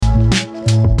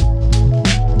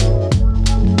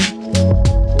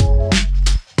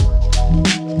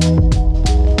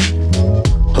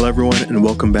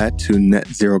Welcome back to Net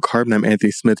Zero Carbon. I'm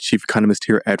Anthony Smith, Chief Economist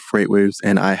here at FreightWaves,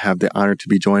 and I have the honor to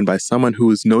be joined by someone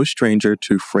who is no stranger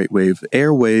to FreightWave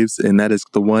Airwaves, and that is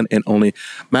the one and only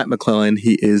Matt McClellan.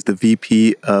 He is the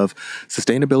VP of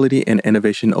Sustainability and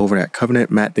Innovation over at Covenant.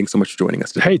 Matt, thanks so much for joining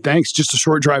us today. Hey, thanks. Just a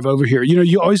short drive over here. You know,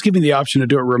 you always give me the option to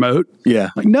do it remote.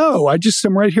 Yeah. Like, no,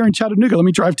 I'm right here in Chattanooga. Let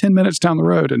me drive 10 minutes down the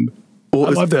road. And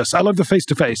I love this. I love the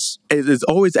face-to-face. It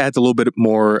always adds a little bit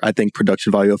more, I think,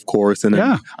 production value, of course. And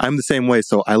I'm the same way.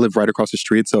 So I live right across the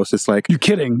street. So it's just like... You're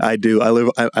kidding. I do.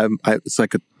 It's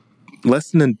like a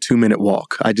less than a 2-minute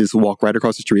walk. I just walk right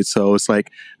across the street. So it's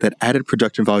like that added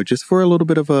production value just for a little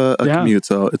bit of a commute.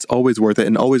 So it's always worth it,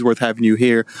 and always worth having you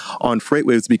here on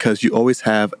FreightWaves because you always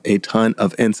have a ton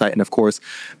of insight. And of course,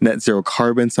 Net Zero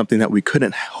Carbon, something that we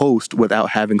couldn't host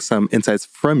without having some insights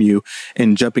from you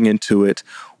and jumping into it.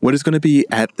 What is going to be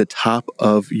at the top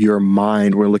of your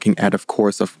mind? We're looking at, of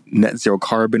course, of net zero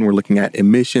carbon. We're looking at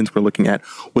emissions. We're looking at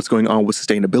what's going on with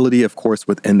sustainability, of course,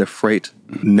 within the freight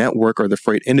network or the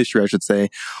freight industry, I should say.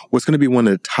 What's going to be one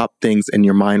of the top things in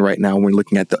your mind right now when we're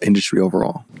looking at the industry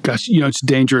overall? Gosh, it's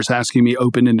dangerous asking me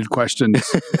open-ended questions.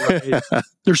 Right?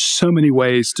 There's so many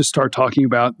ways to start talking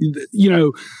about,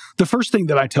 the first thing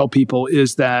that I tell people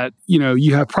is that,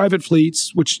 you have private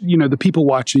fleets, which, the people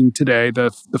watching today,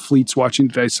 the fleets watching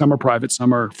today, some are private,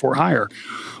 some are for hire.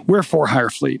 We're a for hire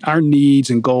fleet. Our needs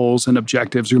and goals and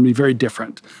objectives are going to be very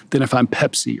different than if I'm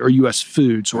Pepsi or US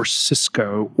Foods or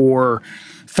Cisco or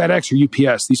FedEx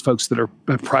or UPS, these folks that are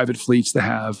private fleets that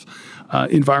have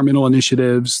environmental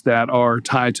initiatives that are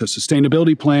tied to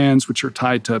sustainability plans, which are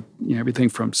tied to everything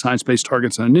from science-based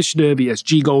targets and initiative,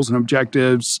 ESG goals and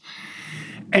objectives.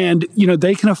 And,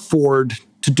 they can afford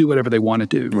to do whatever they want to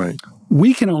do. Right.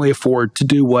 We can only afford to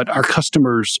do what our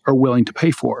customers are willing to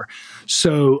pay for.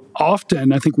 So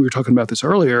often, I think we were talking about this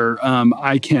earlier,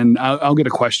 I'll get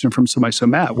a question from somebody, so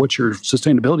Matt, what's your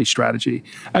sustainability strategy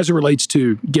as it relates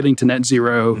to getting to net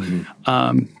zero,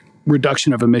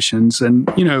 reduction of emissions? And,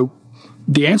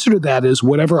 the answer to that is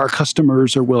whatever our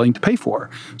customers are willing to pay for.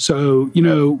 So,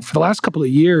 for the last couple of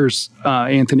years,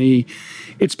 Anthony,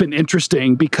 it's been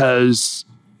interesting because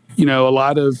a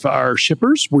lot of our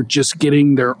shippers were just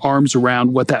getting their arms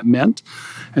around what that meant.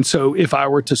 And so if I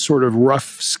were to sort of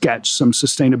rough sketch some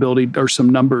sustainability or some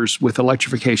numbers with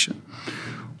electrification,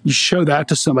 you show that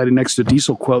to somebody next to a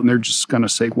diesel quote and they're just going to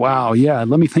say, wow, yeah,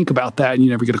 let me think about that. And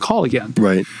you never get a call again.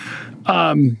 Right.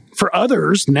 For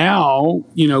others, now,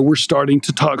 we're starting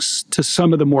to talk to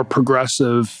some of the more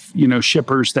progressive,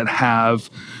 shippers that have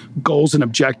goals and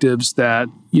objectives that,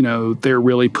 they're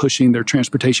really pushing their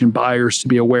transportation buyers to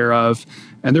be aware of,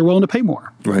 and they're willing to pay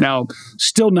more. Right. Now,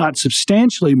 still not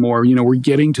substantially more. We're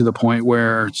getting to the point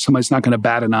where somebody's not going to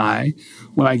bat an eye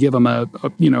when I give them a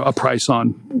price on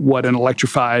what an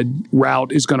electrified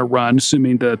route is going to run,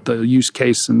 assuming that the use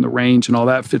case and the range and all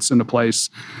that fits into place.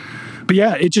 But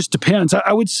yeah, it just depends.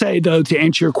 I would say, though, to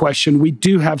answer your question, we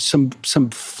do have some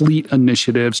fleet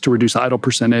initiatives to reduce idle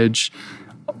percentage,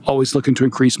 always looking to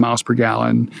increase miles per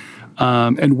gallon.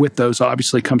 And with those,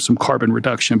 obviously, comes some carbon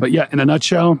reduction. But yeah, in a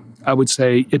nutshell, I would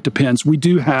say it depends. We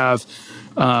do have,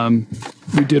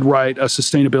 we did write a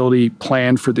sustainability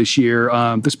plan for this year.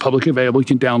 This is publicly available. You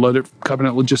can download it,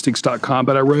 covenantlogistics.com.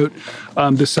 But I wrote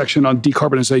this section on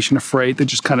decarbonization of freight that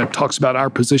just kind of talks about our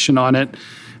position on it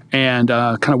and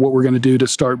kind of what we're going to do to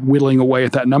start whittling away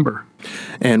at that number.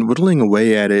 And whittling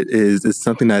away at it is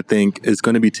something that I think is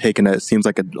going to be taken, it seems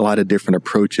like a lot of different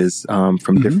approaches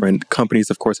from different companies,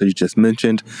 of course, as you just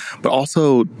mentioned, but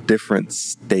also different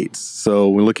states. So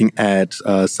we're looking at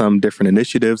some different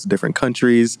initiatives, different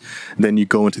countries. Then you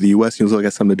go into the U.S., you look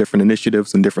at some of the different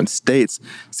initiatives in different states.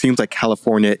 Seems like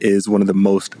California is one of the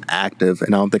most active,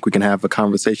 and I don't think we can have a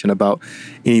conversation about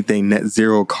anything net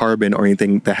zero carbon or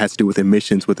anything that has to do with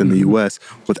emissions within the U.S.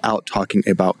 without talking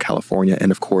about California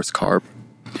and, of course, CARB.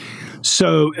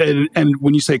 So, and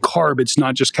when you say CARB, it's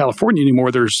not just California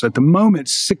anymore. There's, at the moment,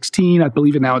 16, I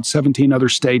believe now it's 17 other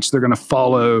states. They're going to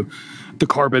follow the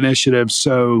CARB initiative.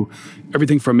 So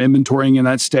everything from inventorying in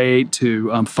that state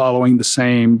to following the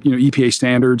same, EPA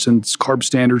standards and CARB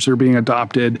standards are being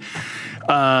adopted.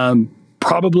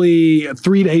 Probably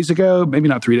 3 days ago, maybe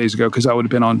not 3 days ago because I would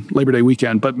have been on Labor Day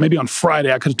weekend, but maybe on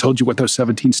Friday I could have told you what those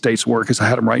 17 states were because I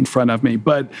had them right in front of me.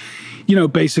 But,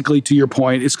 basically to your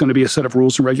point, it's going to be a set of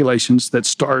rules and regulations that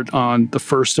start on the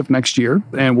 1st of next year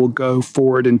and will go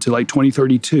forward into like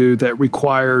 2032 that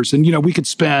requires, and, we could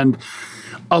spend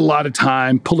a lot of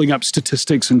time pulling up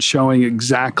statistics and showing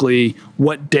exactly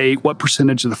what date, what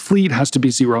percentage of the fleet has to be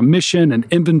zero emission and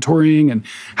inventorying and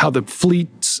how the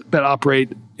fleets that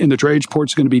operate in the drayage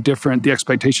ports are going to be different. The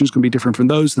expectation is going to be different from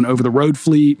those than over the road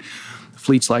fleet.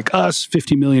 fleets like us,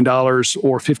 $50 million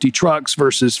or 50 trucks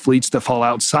versus fleets that fall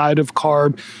outside of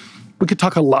CARB. We could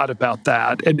talk a lot about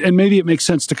that. And maybe it makes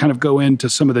sense to kind of go into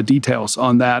some of the details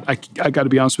on that. I got to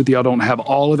be honest with you, I don't have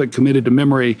all of it committed to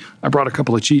memory. I brought a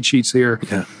couple of cheat sheets here.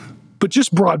 Yeah. But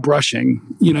just broad brushing,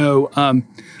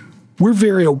 we're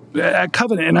very, at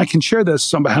Covenant, and I can share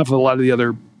this on behalf of a lot of the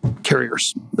other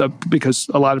carriers, because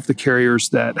a lot of the carriers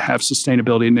that have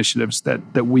sustainability initiatives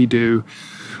that we do,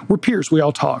 we're peers. We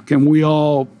all talk, and we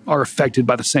all are affected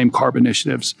by the same CARB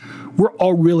initiatives. We're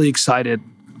all really excited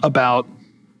about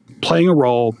playing a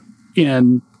role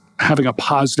in having a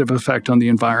positive effect on the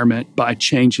environment by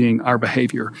changing our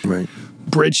behavior. Right.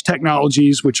 Bridge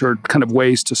technologies, which are kind of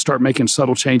ways to start making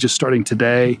subtle changes starting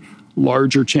today,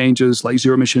 larger changes like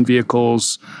zero-emission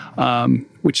vehicles,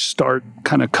 which start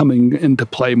kind of coming into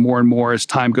play more and more as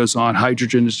time goes on.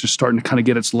 Hydrogen is just starting to kind of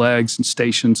get its legs, and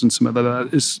stations and some of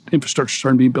that infrastructure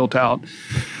starting to be built out.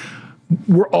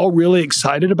 We're all really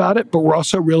excited about it, but we're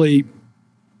also really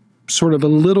sort of a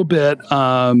little bit,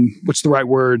 what's the right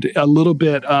word? A little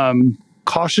bit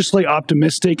cautiously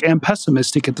optimistic and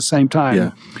pessimistic at the same time.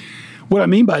 Yeah. What I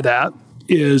mean by that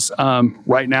is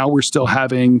right now we're still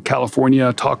having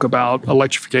California talk about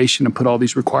electrification and put all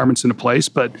these requirements into place,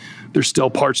 but there's still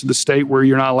parts of the state where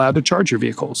you're not allowed to charge your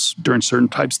vehicles during certain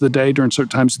types of the day, during certain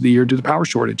times of the year due to power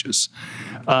shortages.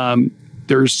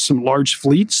 There's some large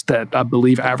fleets that I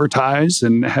believe advertise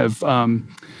and have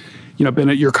been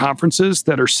at your conferences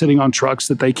that are sitting on trucks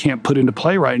that they can't put into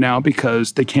play right now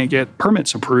because they can't get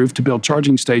permits approved to build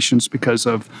charging stations because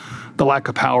of the lack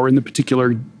of power in the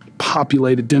particular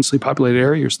densely populated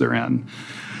areas they're in.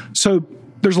 So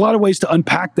there's a lot of ways to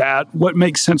unpack that. What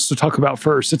makes sense to talk about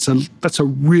first? California's a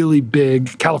really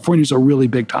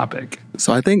big topic.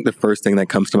 So I think the first thing that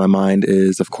comes to my mind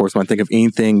is, of course, when I think of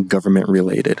anything government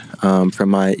related, from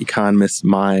my economist's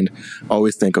mind, I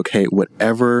always think, okay,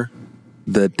 whatever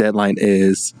the deadline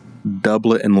is,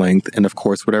 double it in length. And of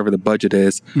course, whatever the budget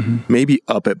is, maybe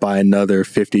up it by another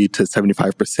 50 to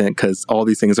 75%, because all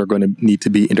these things are going to need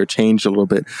to be interchanged a little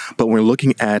bit. But when we're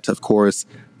looking at, of course,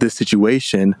 this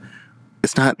situation,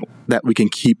 it's not that we can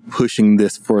keep pushing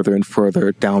this further and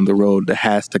further down the road. It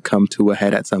has to come to a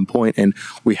head at some point, and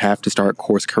we have to start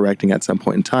course correcting at some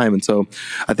point in time. And so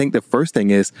I think the first thing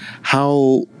is,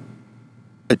 how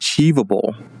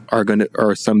achievable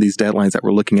are some of these deadlines that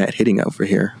we're looking at hitting over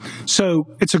here? So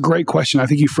it's a great question. I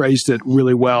think you phrased it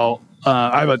really well.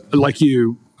 Like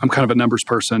you, I'm kind of a numbers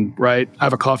person, right? I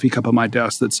have a coffee cup on my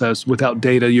desk that says, without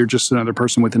data, you're just another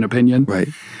person with an opinion. Right.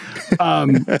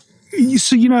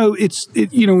 So,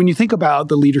 when you think about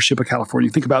the leadership of California,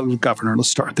 you think about the governor, let's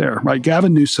start there, right?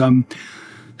 Gavin Newsom,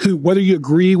 who, whether you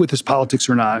agree with his politics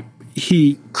or not,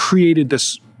 he created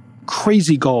this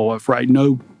crazy goal of,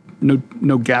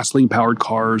 no gasoline-powered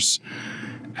cars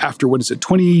after,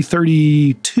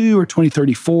 2032 or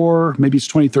 2034? Maybe it's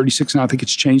 2036 now. I think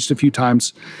it's changed a few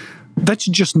times. That's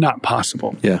just not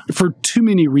possible. Yeah. For too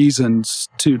many reasons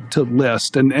to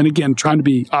list. And again, trying to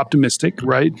be optimistic,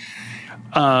 right?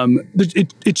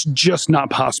 It's just not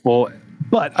possible.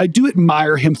 But I do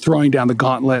admire him throwing down the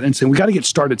gauntlet and saying, we got to get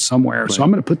started somewhere. Right. So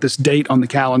I'm going to put this date on the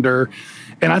calendar.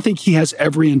 And I think he has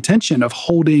every intention of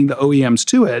holding the OEMs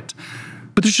to it.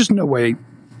 But there's just no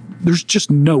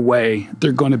way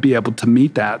they're going to be able to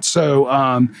meet that.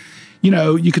 So,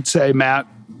 you could say, Matt,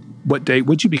 what date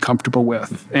would you be comfortable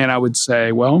with? And I would say,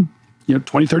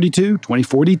 2032,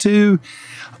 2042.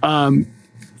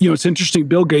 It's interesting.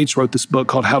 Bill Gates wrote this book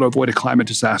called How to Avoid a Climate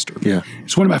Disaster. Yeah.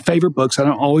 It's one of my favorite books. I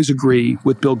don't always agree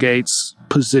with Bill Gates'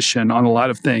 position on a lot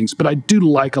of things, but I do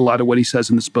like a lot of what he says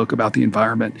in this book about the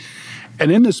environment.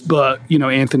 And in this book,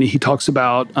 Anthony, he talks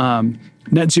about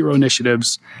net zero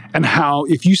initiatives and how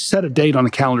if you set a date on a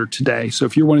calendar today, so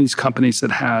if you're one of these companies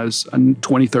that has a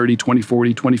 2030,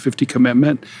 2040, 2050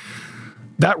 commitment,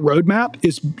 that roadmap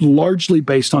is largely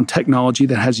based on technology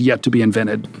that has yet to be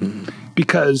invented.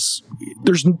 Because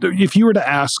if you were to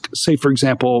ask, say, for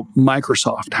example,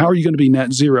 Microsoft, how are you going to be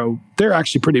net zero? They're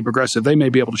actually pretty progressive. They may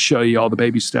be able to show you all the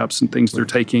baby steps and things they're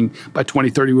taking. By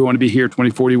 2030, we want to be here.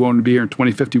 2040, we want to be here. And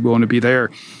 2050, we want to be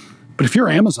there. But if you're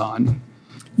Amazon,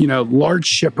 large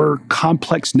shipper,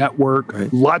 complex network,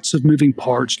 right, lots of moving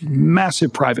parts,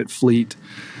 massive private fleet,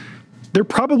 they're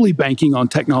probably banking on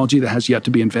technology that has yet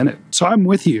to be invented. So I'm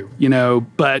with you,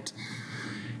 but,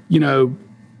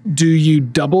 do you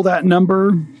double that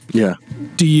number? Yeah.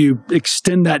 Do you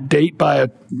extend that date by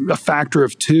a factor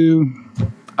of 2?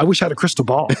 I wish I had a crystal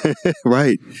ball.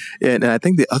 Right. And I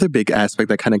think the other big aspect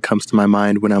that kind of comes to my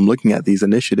mind when I'm looking at these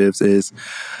initiatives is,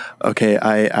 okay,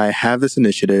 I have this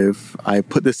initiative, I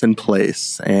put this in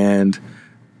place, and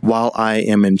while I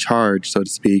am in charge, so to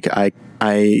speak, I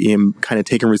am kind of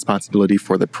taking responsibility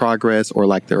for the progress or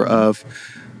lack thereof.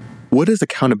 What does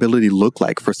accountability look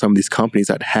like for some of these companies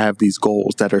that have these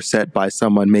goals that are set by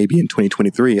someone maybe in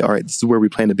 2023? All right, this is where we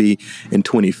plan to be in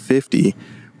 2050,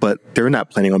 but they're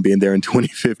not planning on being there in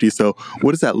 2050. So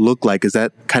what does that look like? Is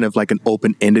that kind of like an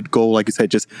open-ended goal? Like you said,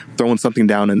 just throwing something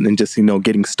down and just,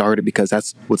 getting started, because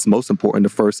that's what's most important. The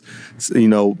first,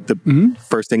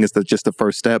 first thing is just the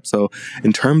first step. So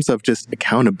in terms of just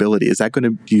accountability, is that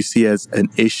do you see as an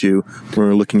issue when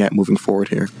we're looking at moving forward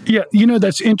here? Yeah,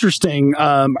 that's interesting.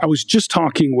 I was just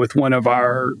talking with one of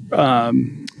our,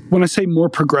 when I say more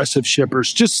progressive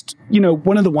shippers, just,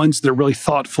 one of the ones that are really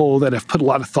thoughtful, that have put a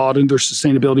lot of thought into their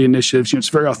sustainability initiatives. It's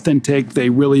very authentic. They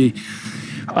really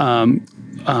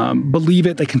believe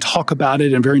it. They can talk about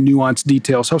it in very nuanced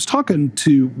detail. So I was talking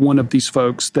to one of these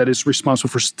folks that is responsible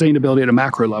for sustainability at a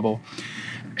macro level.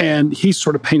 And he's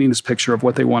sort of painting this picture of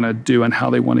what they want to do and how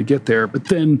they want to get there. But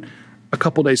then a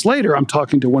couple of days later, I'm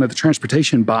talking to one of the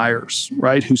transportation buyers,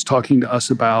 right, who's talking to us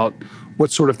about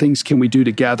what sort of things can we do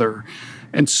together.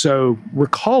 And so,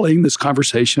 recalling this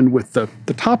conversation with the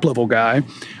top level guy,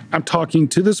 I'm talking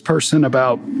to this person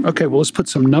about, okay, well, let's put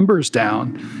some numbers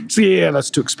down. So, yeah, that's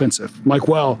too expensive. I'm like,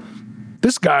 well,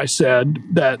 this guy said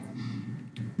that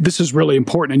this is really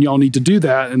important and y'all need to do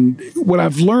that. And what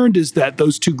I've learned is that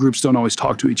those two groups don't always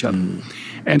talk to each other.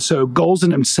 And so goals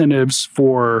and incentives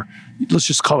for, let's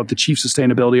just call it the chief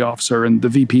sustainability officer and the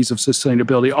VPs of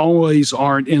sustainability, always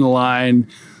aren't in line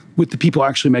with the people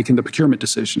actually making the procurement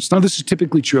decisions. Now, this is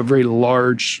typically true of very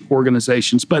large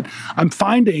organizations, but I'm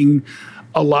finding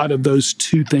a lot of those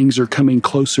two things are coming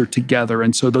closer together.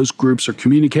 And so those groups are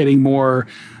communicating more.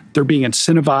 They're being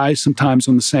incentivized sometimes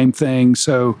on the same thing.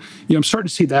 So, I'm starting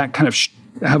to see that kind of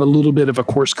have a little bit of a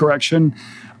course correction.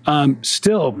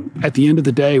 Still, at the end of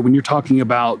the day, when you're talking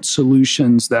about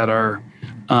solutions that are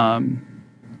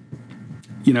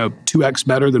 2x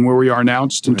better than where we are now,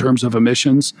 just in terms of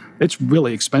emissions, it's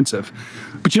really expensive.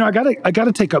 But I got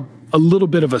to take a little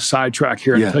bit of a sidetrack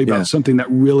here and tell you about something that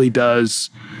really does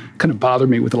kind of bother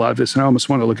me with a lot of this. And I almost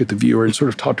want to look at the viewer and sort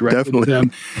of talk directly with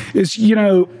them. Is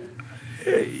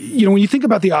when you think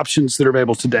about the options that are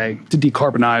available today to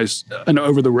decarbonize an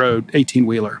over-the-road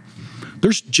 18-wheeler,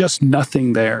 there's just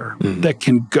nothing there that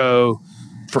can go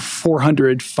for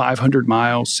 400, 500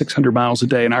 miles, 600 miles a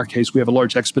day. In our case, we have a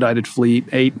large expedited fleet,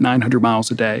 800-900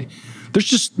 miles a day. There's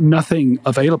just nothing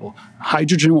available.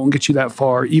 Hydrogen won't get you that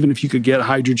far, even if you could get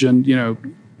hydrogen,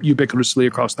 ubiquitously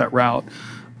across that route.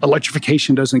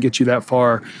 Electrification doesn't get you that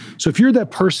far. So if you're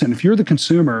that person, if you're the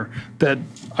consumer that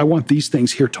I want these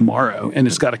things here tomorrow, and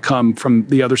it's got to come from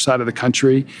the other side of the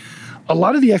country, a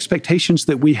lot of the expectations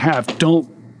that we have don't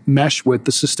mesh with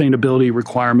the sustainability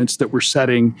requirements that we're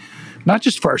setting, not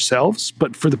just for ourselves,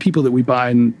 but for the people that we buy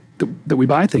and that we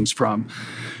buy things from.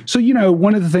 So,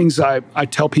 one of the things I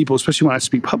tell people, especially when I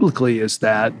speak publicly, is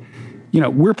that,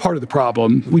 we're part of the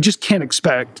problem. We just can't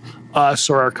expect us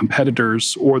or our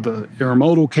competitors or the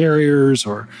intermodal carriers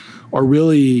or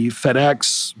really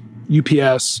FedEx,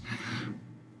 UPS,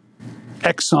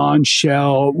 Exxon,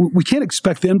 Shell. We can't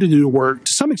expect them to do the work.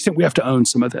 To some extent, we have to own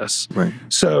some of this. Right.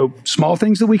 So small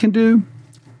things that we can do,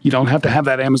 you don't have to have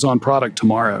that Amazon product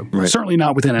tomorrow. Right. Certainly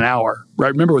not within an hour,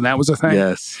 right? Remember when that was a thing?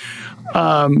 Yes.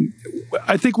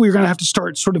 I think we're going to have to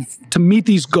start to meet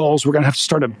these goals, we're going to have to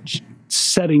start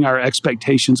setting our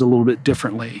expectations a little bit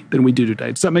differently than we do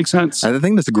today. Does that make sense? I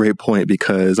think that's a great point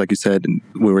because, like you said,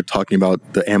 we were talking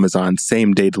about the Amazon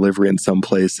same-day delivery in some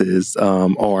places,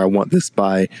 or I want this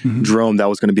by drone. That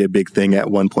was going to be a big thing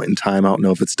at one point in time. I don't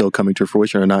know if it's still coming to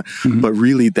fruition or not, but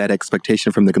really that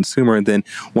expectation from the consumer. And then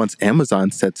once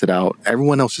Amazon sets it out,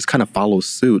 everyone else just kind of follows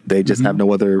suit. They just have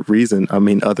no other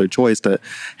other choice to,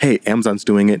 hey, Amazon's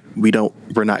doing it.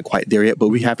 We're not quite there yet, but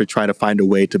we have to try to find a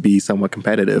way to be somewhat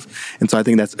competitive. And so I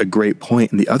think that's a great point.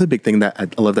 And the other big thing that I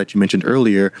love that you mentioned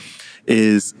earlier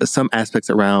is some aspects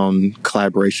around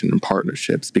collaboration and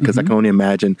partnerships, because I can only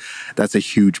imagine that's a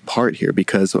huge part here.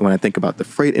 Because when I think about the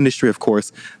freight industry, of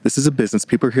course, this is a business.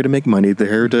 People are here to make money. They're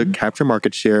here to capture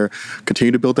market share,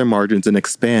 continue to build their margins and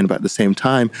expand. But at the same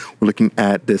time, we're looking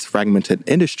at this fragmented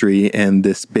industry and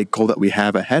this big goal that we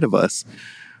have ahead of us.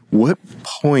 What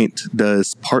point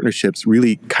does partnerships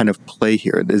really kind of play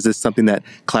here? Is this something that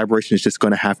collaboration is just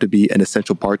going to have to be an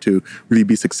essential part to really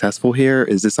be successful here?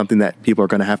 Is this something that people are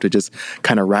going to have to just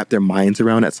kind of wrap their minds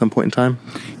around at some point in time?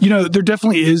 There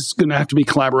definitely is going to have to be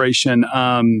collaboration,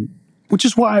 which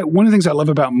is why one of the things I love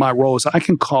about my role is I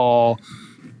can call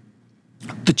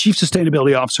the chief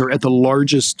sustainability officer at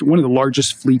one of the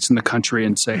largest fleets in the country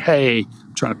and say, hey,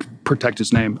 I'm trying to protect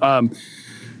his name.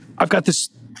 I've got this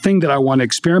thing that I want to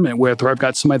experiment with, or I've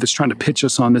got somebody that's trying to pitch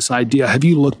us on this idea. Have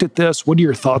you looked at this? What are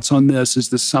your thoughts on this? Is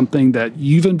this something that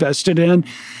you've invested in?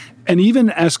 And even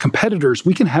as competitors,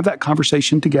 we can have that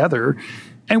conversation together.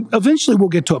 And eventually we'll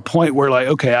get to a point where like,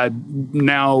 okay,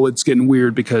 now it's getting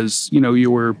weird because,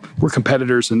 we're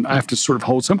competitors and I have to sort of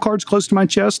hold some cards close to my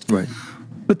chest. Right.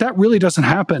 But that really doesn't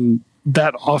happen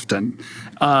that often.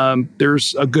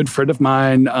 There's a good friend of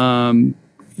mine,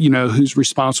 who's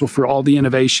responsible for all the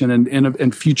innovation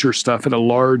and future stuff at a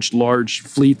large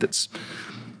fleet that's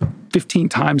 15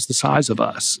 times the size of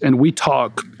us. And we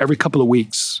talk every couple of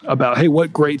weeks about, hey,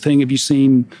 what great thing have you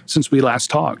seen since we last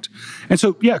talked? And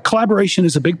so, yeah, collaboration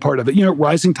is a big part of it.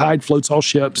 Rising tide floats all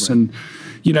ships. Right.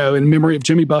 And, in memory of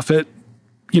Jimmy Buffett,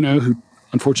 who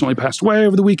unfortunately passed away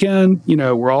over the weekend,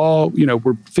 we're all,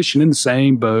 we're fishing in the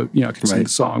same boat. I can sing the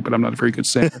song, but I'm not a very good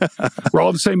singer. We're all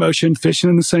in the same ocean, fishing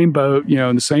in the same boat,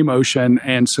 in the same ocean.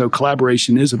 And so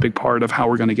collaboration is a big part of how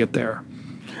we're going to get there.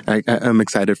 I'm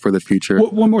excited for the future.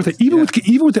 One more thing, even with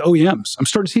the OEMs, I'm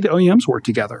starting to see the OEMs work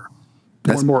together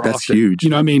more and more often. That's huge.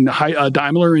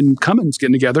 Daimler and Cummins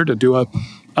getting together to do a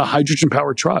hydrogen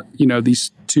powered truck.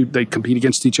 These two, they compete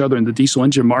against each other in the diesel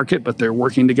engine market, but they're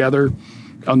working together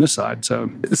on this side. So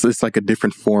it's like a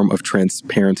different form of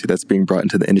transparency that's being brought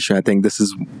into the industry. I think this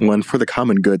is one for the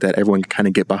common good that everyone can kind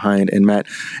of get behind. And Matt,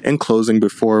 in closing,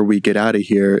 before we get out of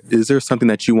here, is there something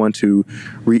that you want to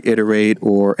reiterate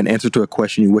or an answer to a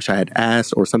question you wish I had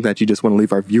asked or something that you just want to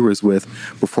leave our viewers with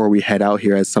before we head out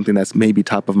here as something that's maybe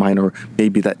top of mind or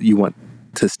maybe that you want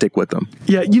to stick with them?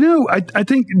 Yeah, I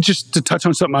think just to touch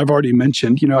on something I've already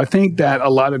mentioned, I think that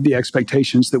a lot of the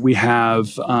expectations that we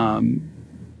have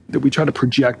that we try to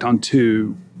project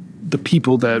onto the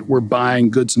people that we're buying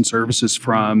goods and services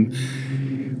from,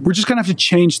 we're just going to have to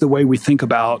change the way we think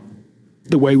about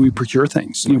the way we procure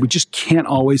things. We just can't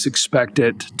always expect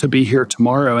it to be here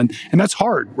tomorrow. And that's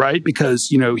hard, right? Because,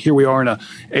 here we are in an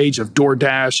age of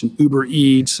DoorDash and Uber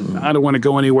Eats. And I don't want to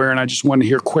go anywhere and I just want to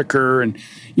hear quicker. And,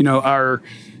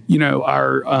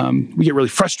 we get really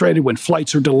frustrated when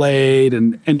flights are delayed.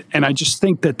 And I just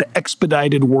think that the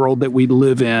expedited world that we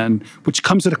live in, which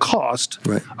comes at a cost,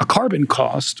 right, a carbon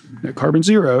cost, carbon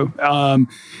zero,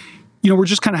 we're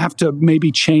just going to have to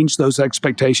maybe change those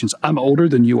expectations. I'm older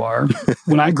than you are.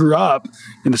 When I grew up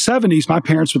in the 70s, my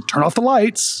parents would turn off the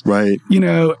lights. Right.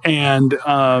 And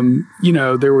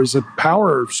there was a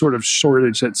power sort of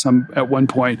shortage at one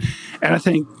point. And I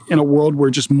think in a world where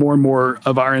just more and more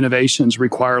of our innovations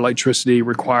require electricity,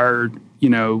 this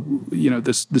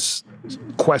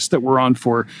quest that we're on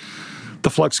for the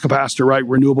flux capacitor, right?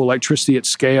 Renewable electricity at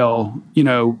scale,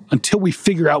 until we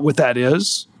figure out what that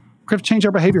is, we're going to change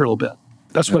our behavior a little bit.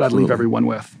 That's what I'd leave everyone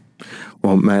with.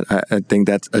 Well, Matt, I think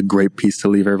that's a great piece to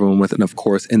leave everyone with. And of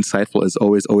course, insightful as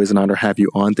always an honor to have you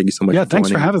on. Thank you so much. Yeah, thanks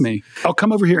for having me. I'll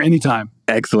come over here anytime.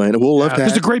 Excellent. We'll love that.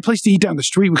 There's a great place to eat down the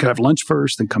street. We could have lunch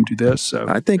first, then come do this. So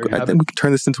I think we can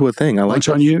turn this into a thing. I like lunch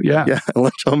on you. Yeah. Yeah,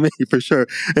 lunch on me for sure.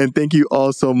 And thank you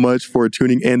all so much for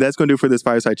tuning in. That's going to do it for this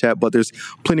Fireside Chat, but there's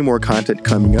plenty more content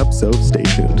coming up, so stay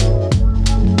tuned.